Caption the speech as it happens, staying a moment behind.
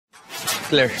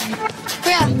Claire.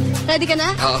 Kuya, ready ka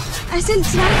na? Oo. Ay,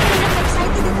 since marami ka na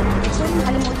excited ito. Sorry,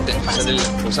 nakalimutan ko yung pasok. Sandali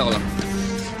lang. Buksan ko lang.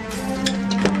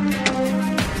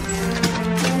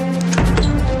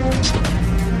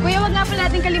 Kuya, wag nga pala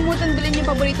natin kalimutan bilhin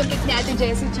yung paborito cake ni Ate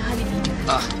Jessie tsaka ni Ethan.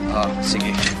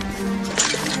 Sige.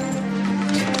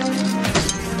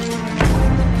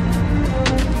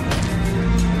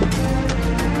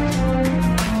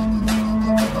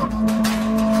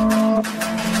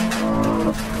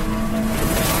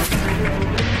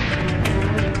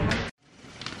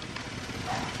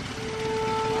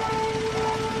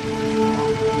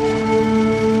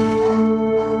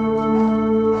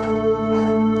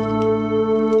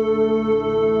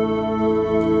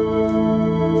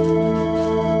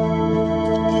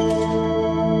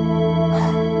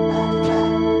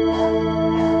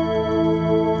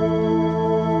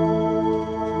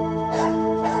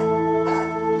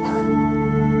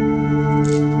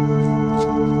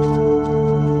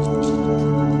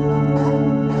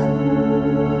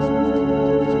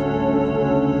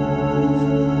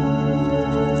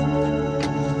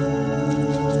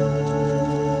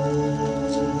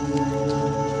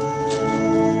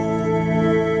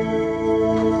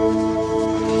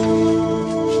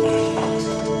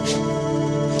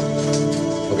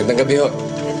 Magandang gabi ho.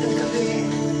 Magandang gabi.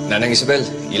 Nanang Isabelle,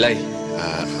 Elai.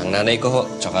 Ang nanay ko ho,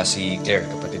 tsaka si Claire,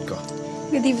 kapatid ko.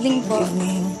 Good evening po. Good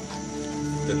evening.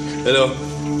 Hello.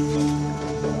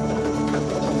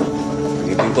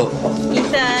 Good evening po.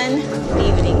 Ethan. Good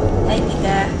evening. Hi,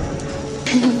 tita.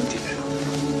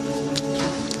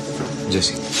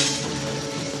 Jessie.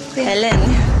 Helen.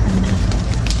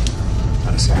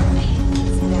 Para sa'yo.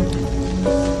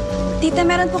 Tita,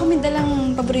 meron po kami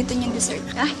dalang paborito niyang dessert.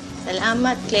 Ay,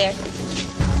 salamat, Claire.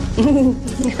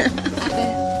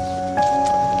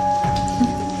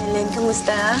 Helen,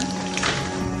 kamusta?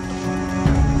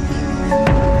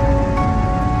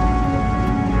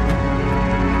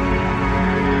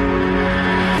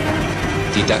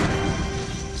 Tita,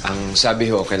 ang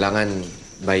sabi ho, kailangan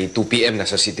by 2 p.m.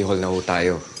 nasa City Hall na ho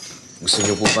tayo. Gusto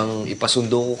niyo po bang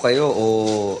ipasundo ko kayo o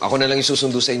ako na lang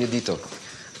isusundo sa inyo dito?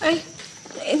 Ay,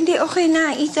 hindi okay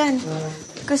na, Ethan.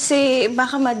 Kasi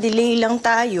baka ma-delay lang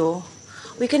tayo.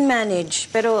 We can manage,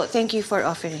 pero thank you for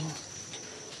offering.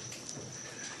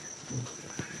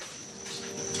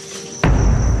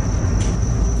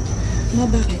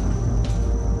 Bakit?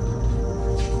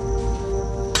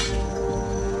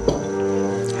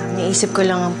 Naisip ko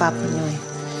lang ang papa niyo eh.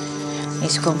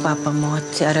 Naisip ko ang papa mo at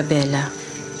si Arabella.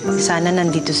 Sana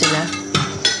nandito sila.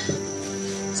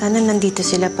 Sana nandito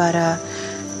sila para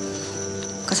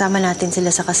kasama natin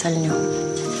sila sa kasal niyo.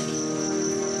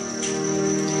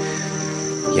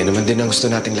 Yan naman din ang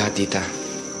gusto nating lahat, tita.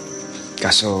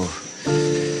 Kaso,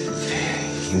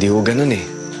 hindi ho ganun eh.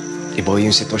 Iba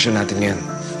yung sitwasyon natin ngayon.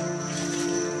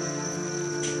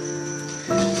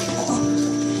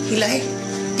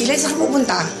 Elai, saan ka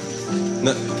pupunta?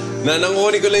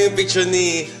 Nanangunin ko lang yung picture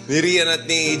ni Rhian at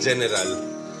ni General.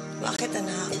 Bakit,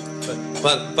 anak?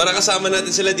 Para kasama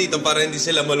natin sila dito, para hindi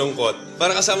sila malungkot.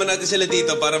 Para kasama natin sila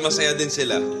dito, para masaya din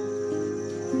sila.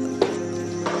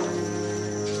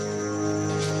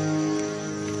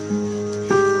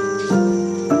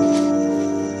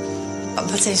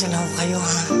 Pasensya na ako kayo,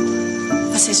 ha?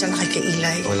 Pasensya na kay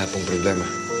Elai. Wala pong problema.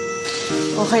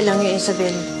 Okay lang yun,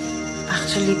 Isabelle.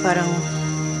 Actually, parang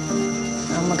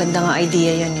maganda nga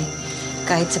idea yun eh.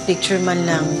 Kahit sa picture man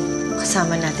lang,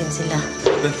 kasama natin sila.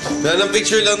 Ng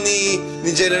picture lang ni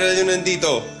General yung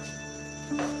nandito.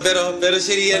 Pero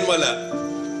si Rhian wala.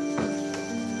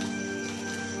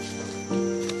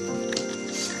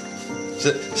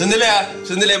 Sandali ah.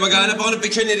 Sandali. Maghahanap ako ng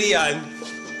picture ni Rhian.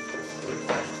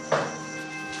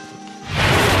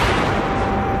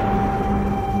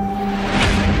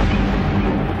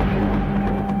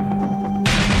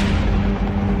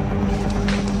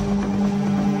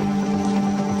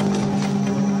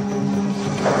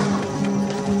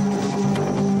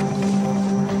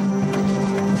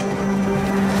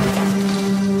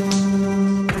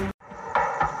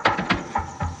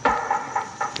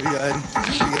 Rhian.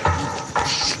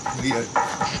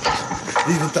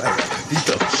 Dito tayo.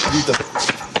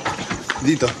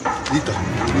 Dito.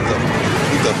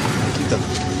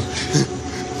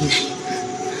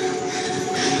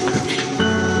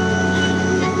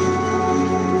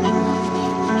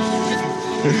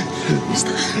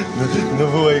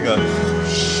 Nabuhay ka.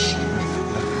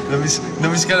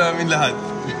 Namiss ka namin lahat.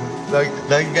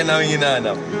 Lagi ka namin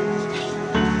hinahanap.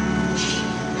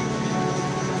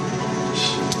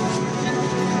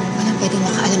 Walang pwedeng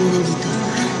makaalam na nandito.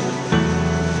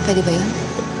 Pwede ba yun?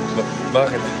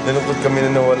 Bakit? Nalungkot kami na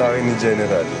nawala kayo ni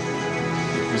General.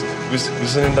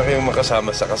 Gusto nila kayong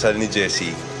makasama sa kasal ni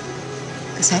Jessie.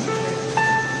 Kasal?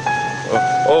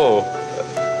 Oo.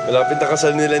 Malapit na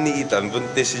kasal nila ni Ethan.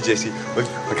 Buntis si Jessie.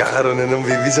 Magkakaroon na ng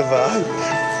baby sa bahay.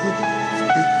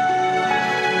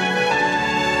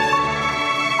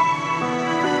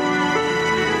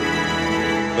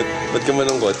 Ba't ka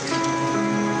malungkot?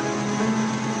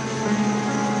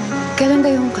 Kailan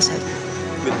kayo yung kasal?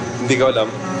 Hindi ko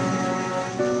alam.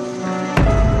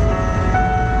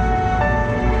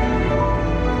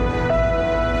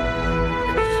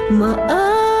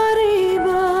 Maari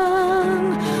bang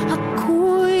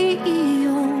ako'y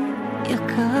iyong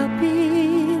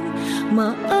yakapin?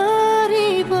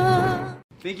 Maari bang...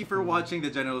 Thank you for watching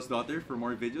The General's Daughter. For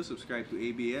more videos, subscribe to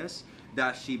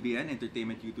ABS-CBN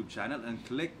Entertainment YouTube channel and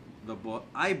click the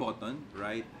I button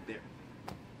right there.